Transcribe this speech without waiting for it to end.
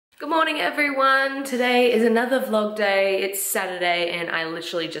Good morning everyone. Today is another vlog day. It's Saturday and I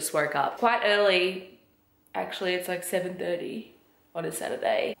literally just woke up quite early. Actually, it's like 7:30 on a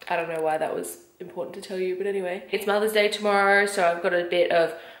Saturday. I don't know why that was important to tell you, but anyway. It's Mother's Day tomorrow, so I've got a bit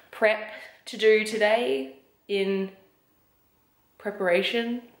of prep to do today in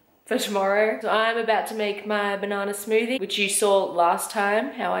preparation for tomorrow. So I'm about to make my banana smoothie, which you saw last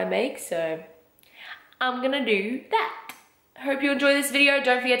time how I make, so I'm gonna do that. Hope you enjoy this video.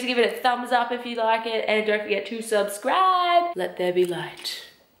 Don't forget to give it a thumbs up if you like it, and don't forget to subscribe. Let there be light.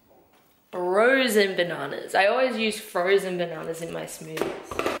 Frozen bananas. I always use frozen bananas in my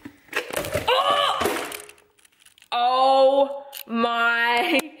smoothies. Oh! Oh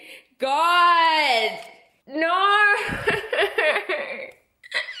my God. No.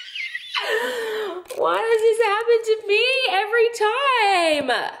 Why does this happen to me every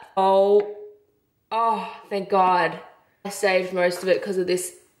time? Oh, thank God. I saved most of it because of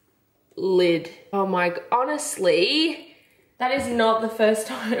this lid. Oh my, honestly, that is not the first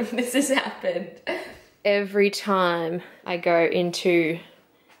time this has happened. Every time I go into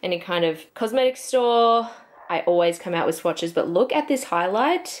any kind of cosmetic store, I always come out with swatches, but look at this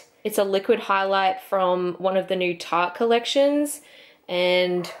highlight. It's a liquid highlight from one of the new Tarte collections,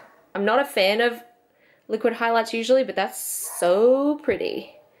 and I'm not a fan of liquid highlights usually, but that's so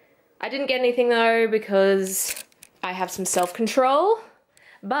pretty. I didn't get anything though because I have some self-control,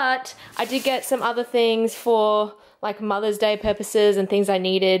 but I did get some other things for like Mother's Day purposes and things I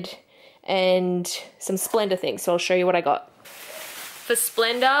needed, and some Splendor things, so I'll show you what I got. For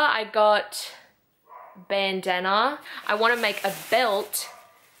Splendor, I got bandana. I want to make a belt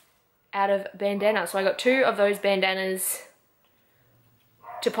out of bandana, so I got 2 of those bandanas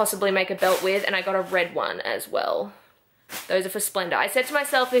to possibly make a belt with, and I got a red one as well. Those are for Splendor. I said to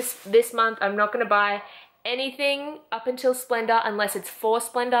myself this month, I'm not going to buy anything up until Splendor unless it's for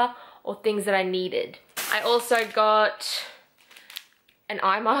Splendor or things that I needed. I also got an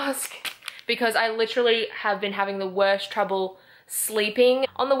eye mask because I literally have been having the worst trouble sleeping.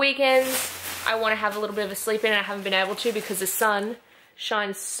 On the weekends, I want to have a little bit of a sleep in and I haven't been able to because the sun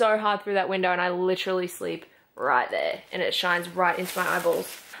shines so hard through that window and I literally sleep right there and it shines right into my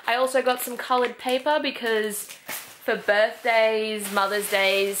eyeballs. I also got some colored paper because for birthdays, Mother's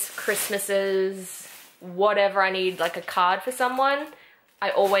Days, Christmases, whatever I need, like a card for someone, I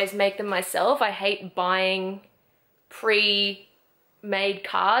always make them myself. I hate buying pre-made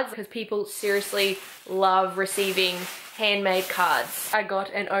cards because people seriously love receiving handmade cards. I got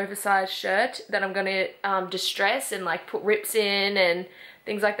an oversized shirt that I'm gonna distress and like put rips in and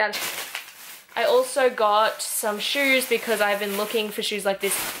things like that. I also got some shoes because I've been looking for shoes like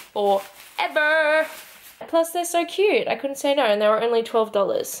this forever. Plus they're so cute, I couldn't say no, and they were only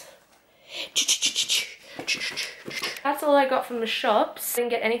 $12. That's all I got from the shops. I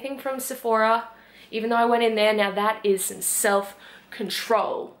didn't get anything from Sephora, even though I went in there. Now that is some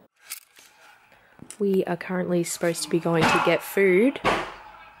self-control. We are currently supposed to be going to get food,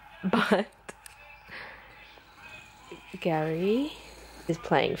 but Gary is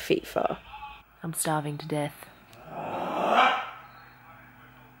playing FIFA. I'm starving to death.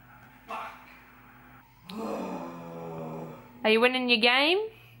 Are you winning your game?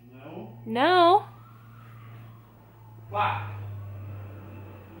 No. No? What?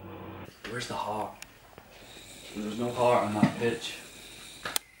 Where's the heart? There's no heart on that pitch.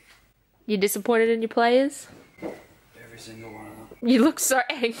 You disappointed in your players? Every single one of them. You look so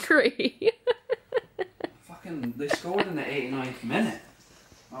angry. Fucking, they scored in the 89th minute.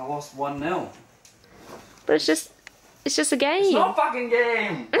 I lost 1-0. But it's just a game. It's not a fucking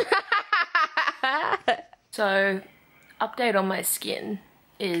game! So, update on my skin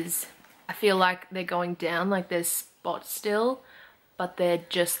is I feel like they're going down, like there's spots still, but they're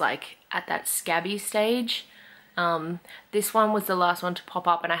just like at that scabby stage. This one was the last one to pop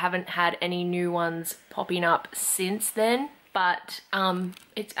up and I haven't had any new ones popping up since then, but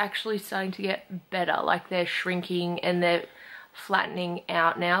it's actually starting to get better. Like they're shrinking and they're flattening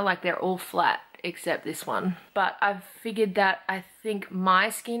out now, like they're all flat except this one. But I've figured that I think my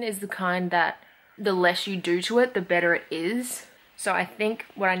skin is the kind that the less you do to it, the better it is. So I think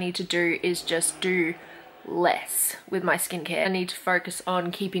what I need to do is just do less with my skincare. I need to focus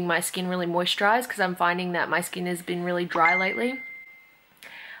on keeping my skin really moisturized because I'm finding that my skin has been really dry lately.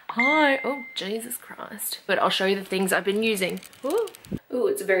 Hi, oh Jesus Christ. But I'll show you the things I've been using. Ooh,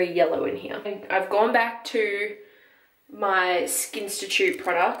 it's very yellow in here. I've gone back to my Skinstitute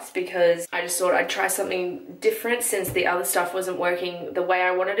products because I just thought I'd try something different since the other stuff wasn't working the way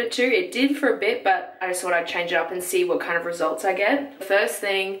I wanted it to. It did for a bit, but I just thought I'd change it up and see what kind of results I get. The first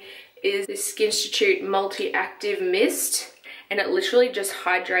thing is this Skinstitute Multi-Active Mist, and it literally just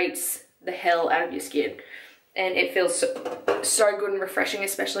hydrates the hell out of your skin. And it feels so good and refreshing,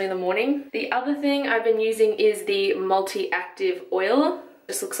 especially in the morning. The other thing I've been using is the multi-active oil.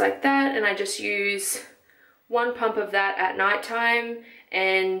 Just looks like that, and I just use 1 pump of that at nighttime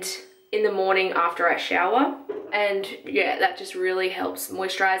and in the morning after I shower. And yeah, that just really helps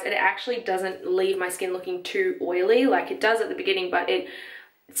moisturize, and it actually doesn't leave my skin looking too oily like it does at the beginning, but it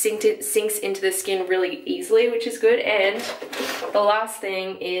sinks into the skin really easily, which is good. And the last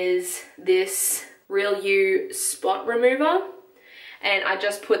thing is this Real You spot remover, and I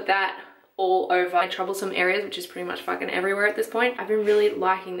just put that all over my troublesome areas, which is pretty much fucking everywhere at this point. I've been really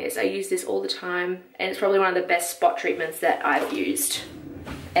liking this. I use this all the time, and it's probably one of the best spot treatments that I've used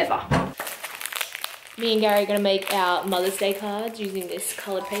ever. Me and Gary are gonna make our Mother's Day cards using this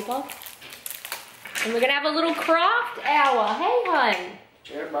colored paper. And we're gonna have a little craft hour. Hey, hun.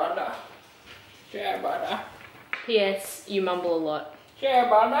 Sure, brother. Sure, brother. P.S. You mumble a lot. Sure,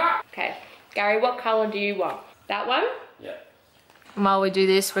 brother. Okay. Gary, what color do you want? That one? Yeah. And while we do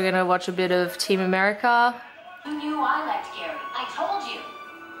this, we're gonna watch a bit of Team America. You knew I liked Gary. I told you.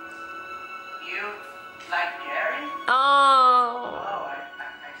 You like Gary? Oh. Oh, I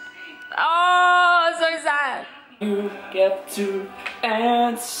see. Oh, so sad. You get to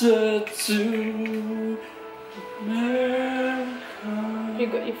answer to America. You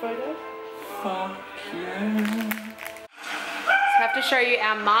got your photo? Fuck yeah. So I have to show you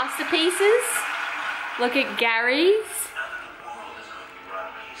our masterpieces. Look at Gary's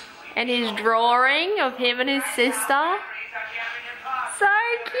and his drawing of him and his sister. So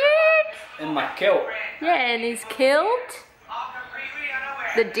cute. And my kilt. Yeah, and his kilt.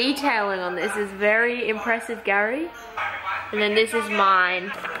 The detailing on this is very impressive, Gary. And then this is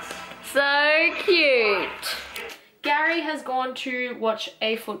mine. So cute. Gary has gone to watch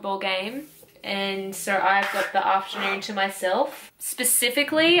a football game, and so I've got the afternoon to myself.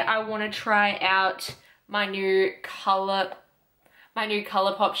 Specifically, I want to try out my new ColourPop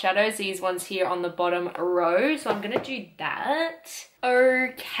shadows, these ones here on the bottom row. So I'm gonna do that.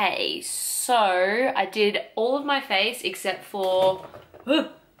 Okay, so I did all of my face except for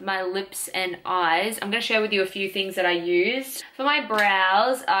my lips and eyes. I'm gonna share with you a few things that I used. For my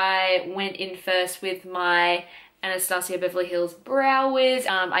brows, I went in first with my Anastasia Beverly Hills Brow Wiz.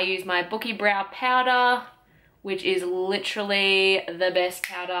 I used my Bookie Brow Powder, which is literally the best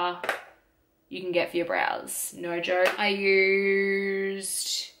powder you can get for your brows. No joke. I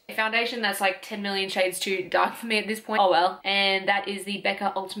used a foundation that's like 10 million shades too dark for me at this point. Oh well. And that is the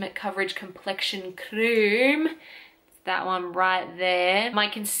Becca Ultimate Coverage Complexion Cream. That one right there. My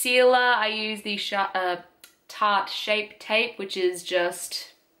concealer, I use the Tarte Shape Tape, which is just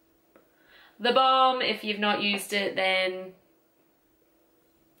the bomb. If you've not used it, then...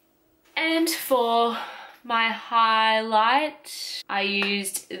 And for my highlight, I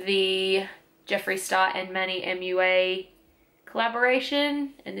used the Jeffree Star and Manny MUA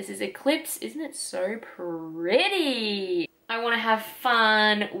collaboration, and this is Eclipse. Isn't it so pretty? I want to have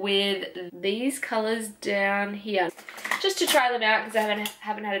fun with these colors down here, just to try them out because I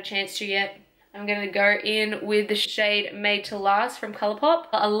haven't had a chance to yet. I'm going to go in with the shade Made to Last from ColourPop.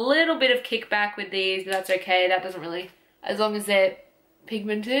 A little bit of kickback with these, but that's okay. That doesn't really, as long as they're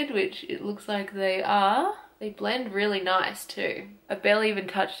pigmented, which it looks like they are. They blend really nice too. I barely even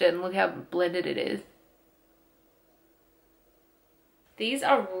touched it, and look how blended it is. These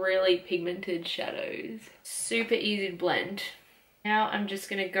are really pigmented shadows. Super easy to blend. Now I'm just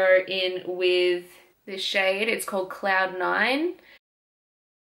gonna go in with this shade. It's called Cloud 9.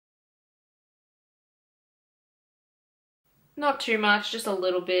 Not too much, just a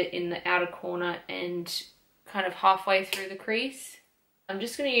little bit in the outer corner and kind of halfway through the crease. I'm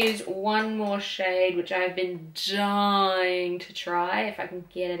just gonna use one more shade, which I've been dying to try if I can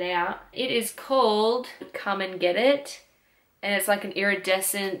get it out. It is called Come and Get It. And it's like an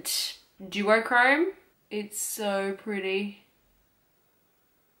iridescent duochrome. It's so pretty.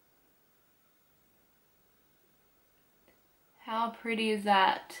 How pretty is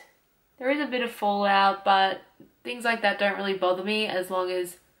that? There is a bit of fallout, but things like that don't really bother me as long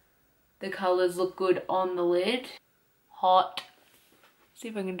as the colors look good on the lid. Hot. See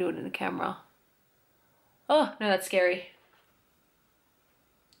if I can do it in the camera. Oh, no, that's scary.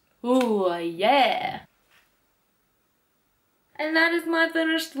 Ooh, yeah. And that is my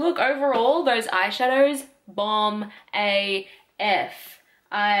finished look. Overall, those eyeshadows, bomb AF.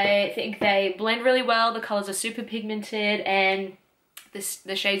 I think they blend really well. The colors are super pigmented, and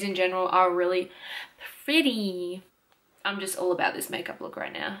the shades in general are really pretty. I'm just all about this makeup look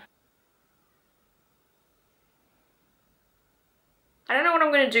right now. I don't know what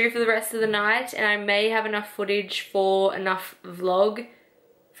I'm going to do for the rest of the night, and I may have enough footage for enough vlog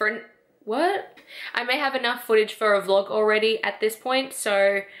for what? I may have enough footage for a vlog already at this point,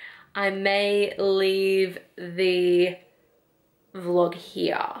 so I may leave the vlog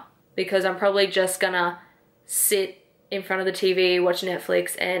here because I'm probably just gonna sit in front of the TV, watch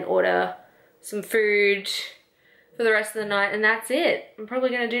Netflix, and order some food for the rest of the night, and that's it. I'm probably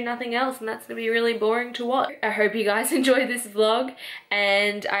gonna do nothing else, and that's gonna be really boring to watch. I hope you guys enjoyed this vlog,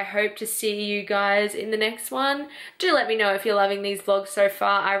 and I hope to see you guys in the next one. Do let me know if you're loving these vlogs so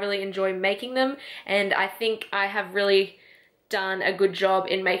far. I really enjoy making them, and I think I have really done a good job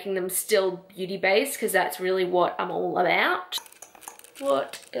in making them still beauty based, because that's really what I'm all about.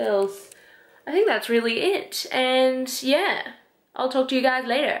 What else? I think that's really it, and yeah, I'll talk to you guys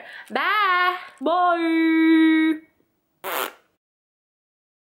later. Bye! Bye!